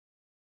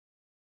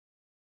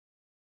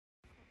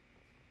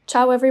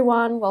Ciao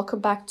everyone,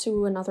 welcome back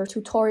to another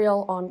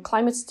tutorial on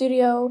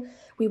ClimateStudio.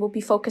 We will be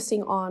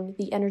focusing on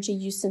the energy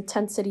use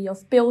intensity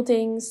of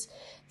buildings.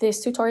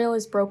 This tutorial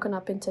is broken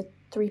up into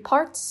 3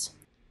 parts.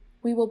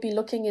 We will be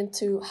looking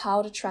into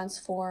how to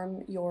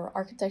transform your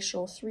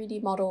architectural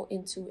 3D model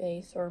into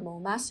a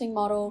thermal massing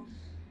model,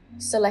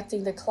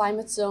 selecting the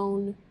climate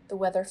zone, the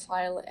weather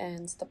file,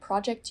 and the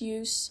project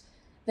use.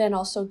 Then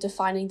also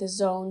defining the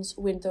zones,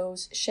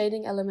 windows,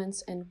 shading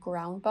elements, and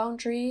ground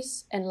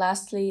boundaries. And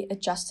lastly,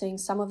 adjusting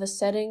some of the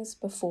settings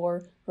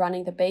before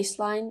running the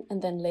baseline,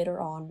 and then later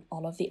on,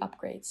 all of the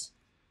upgrades.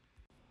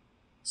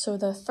 So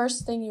the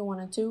first thing you want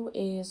to do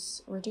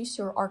is reduce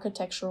your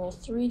architectural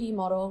 3D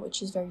model,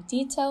 which is very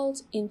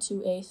detailed,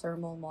 into a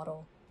thermal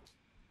model.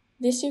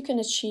 This you can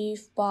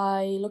achieve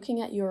by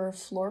looking at your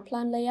floor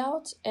plan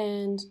layout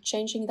and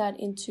changing that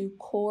into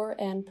core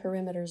and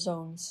perimeter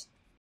zones.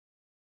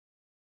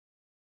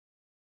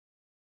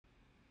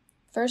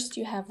 First,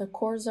 you have the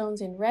core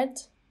zones in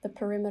red, the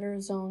perimeter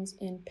zones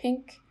in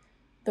pink,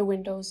 the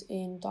windows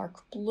in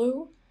dark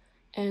blue,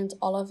 and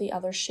all of the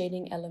other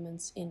shading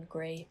elements in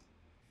gray.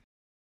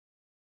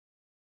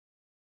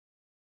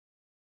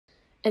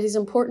 It is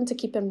important to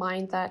keep in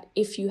mind that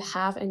if you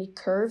have any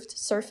curved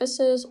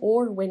surfaces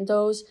or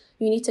windows,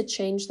 you need to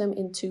change them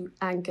into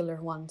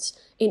angular ones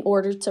in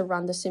order to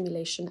run the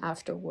simulation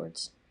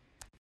afterwards.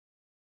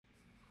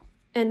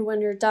 And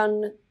when you're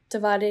done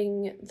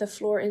dividing the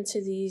floor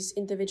into these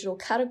individual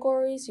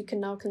categories, you can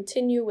now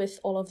continue with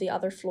all of the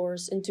other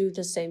floors and do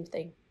the same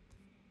thing.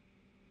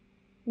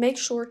 Make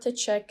sure to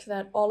check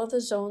that all of the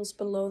zones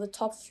below the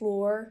top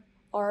floor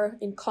are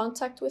in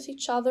contact with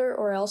each other,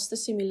 or else the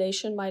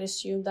simulation might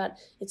assume that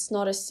it's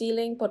not a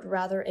ceiling but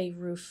rather a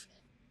roof,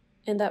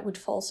 and that would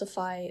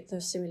falsify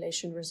the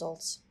simulation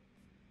results.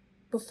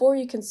 Before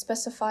you can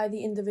specify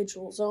the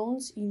individual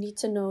zones, you need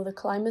to know the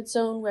climate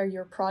zone where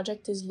your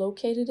project is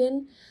located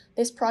in.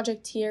 This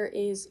project here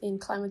is in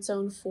climate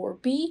zone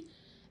 4B,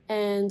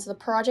 and the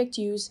project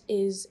use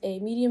is a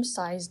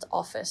medium-sized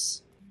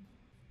office.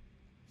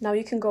 Now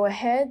you can go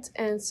ahead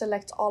and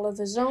select all of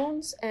the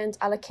zones and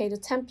allocate a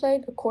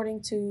template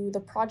according to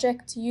the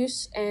project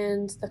use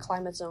and the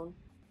climate zone.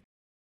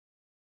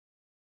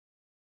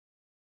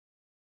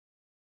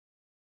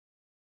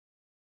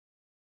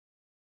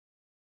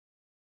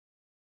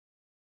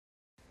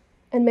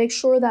 And make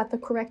sure that the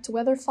correct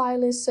weather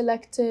file is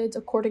selected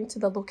according to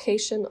the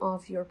location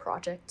of your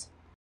project.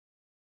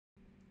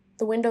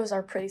 The windows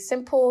are pretty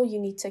simple. You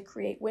need to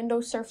create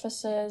window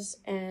surfaces,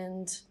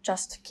 and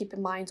just keep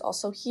in mind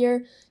also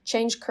here,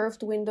 change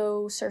curved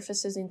window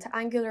surfaces into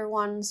angular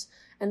ones,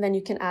 and then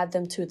you can add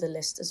them to the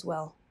list as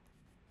well.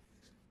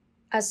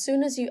 As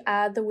soon as you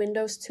add the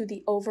windows to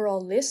the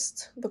overall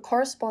list, the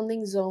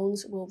corresponding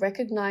zones will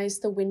recognize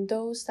the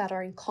windows that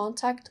are in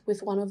contact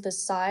with one of the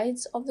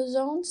sides of the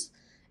zones,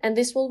 and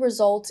this will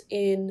result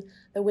in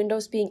the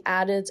windows being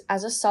added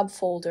as a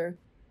subfolder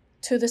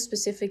to the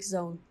specific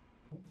zone.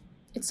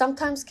 It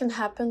sometimes can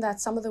happen that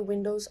some of the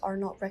windows are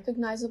not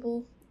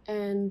recognizable,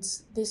 and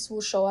this will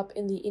show up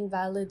in the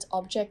Invalid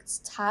Objects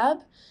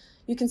tab.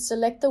 You can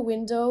select the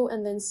window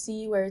and then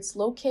see where it's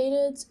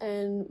located,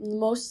 and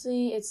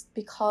mostly it's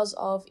because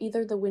of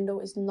either the window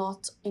is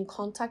not in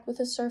contact with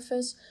the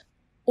surface,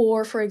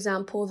 or for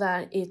example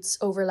that it's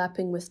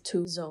overlapping with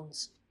 2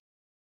 zones.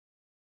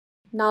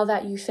 Now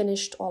that you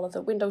finished all of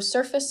the window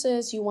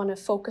surfaces, you want to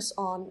focus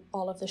on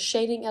all of the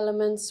shading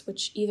elements,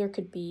 which either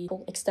could be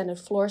extended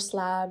floor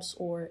slabs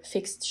or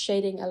fixed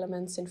shading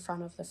elements in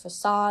front of the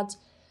facade.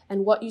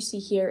 And what you see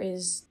here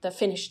is the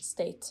finished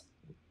state.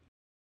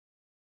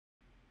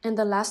 And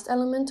the last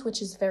element,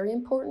 which is very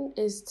important,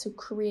 is to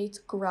create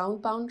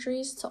ground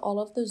boundaries to all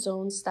of the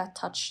zones that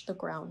touch the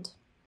ground.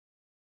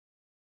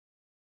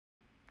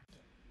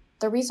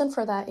 The reason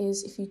for that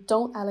is if you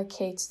don't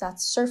allocate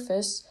that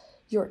surface,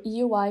 your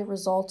EUI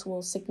result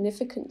will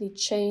significantly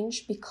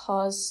change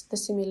because the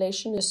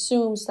simulation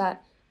assumes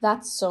that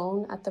that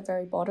zone at the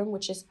very bottom,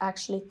 which is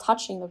actually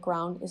touching the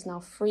ground, is now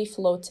free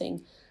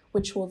floating,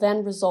 which will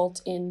then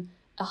result in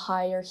a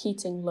higher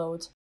heating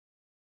load.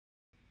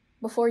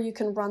 Before you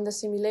can run the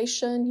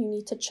simulation, you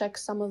need to check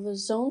some of the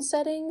zone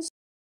settings.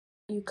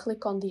 You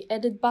click on the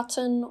Edit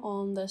button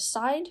on the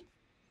side.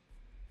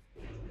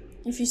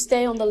 If you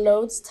stay on the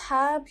Loads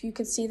tab, you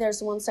can see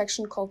there's one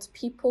section called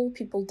People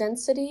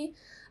Density.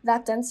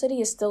 That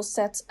density is still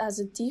set as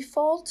a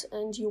default,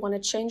 and you want to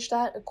change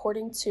that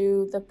according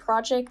to the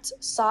project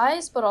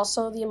size, but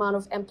also the amount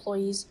of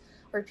employees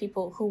or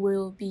people who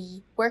will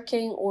be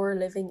working or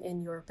living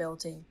in your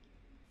building.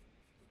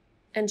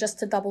 And just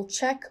to double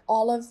check,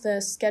 all of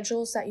the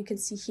schedules that you can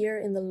see here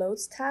in the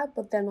Loads tab,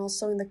 but then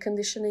also in the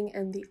Conditioning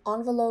and the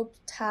Envelope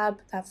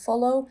tab that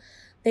follow,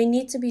 they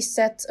need to be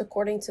set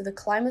according to the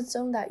climate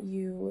zone that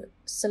you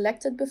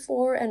selected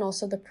before and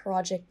also the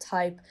project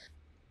type.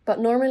 But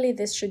normally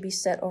this should be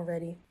set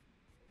already.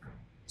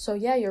 So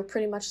yeah, you're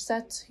pretty much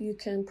set. You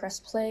can press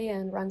play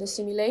and run the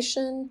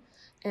simulation,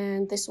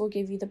 and this will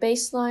give you the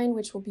baseline,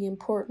 which will be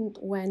important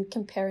when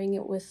comparing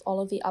it with all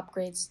of the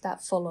upgrades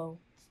that follow.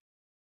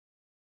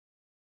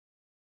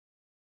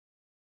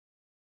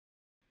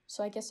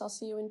 So I guess I'll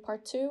see you in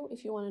part 2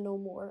 if you want to know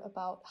more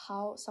about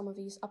how some of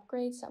these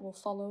upgrades that will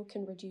follow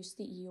can reduce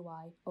the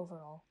EUI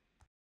overall.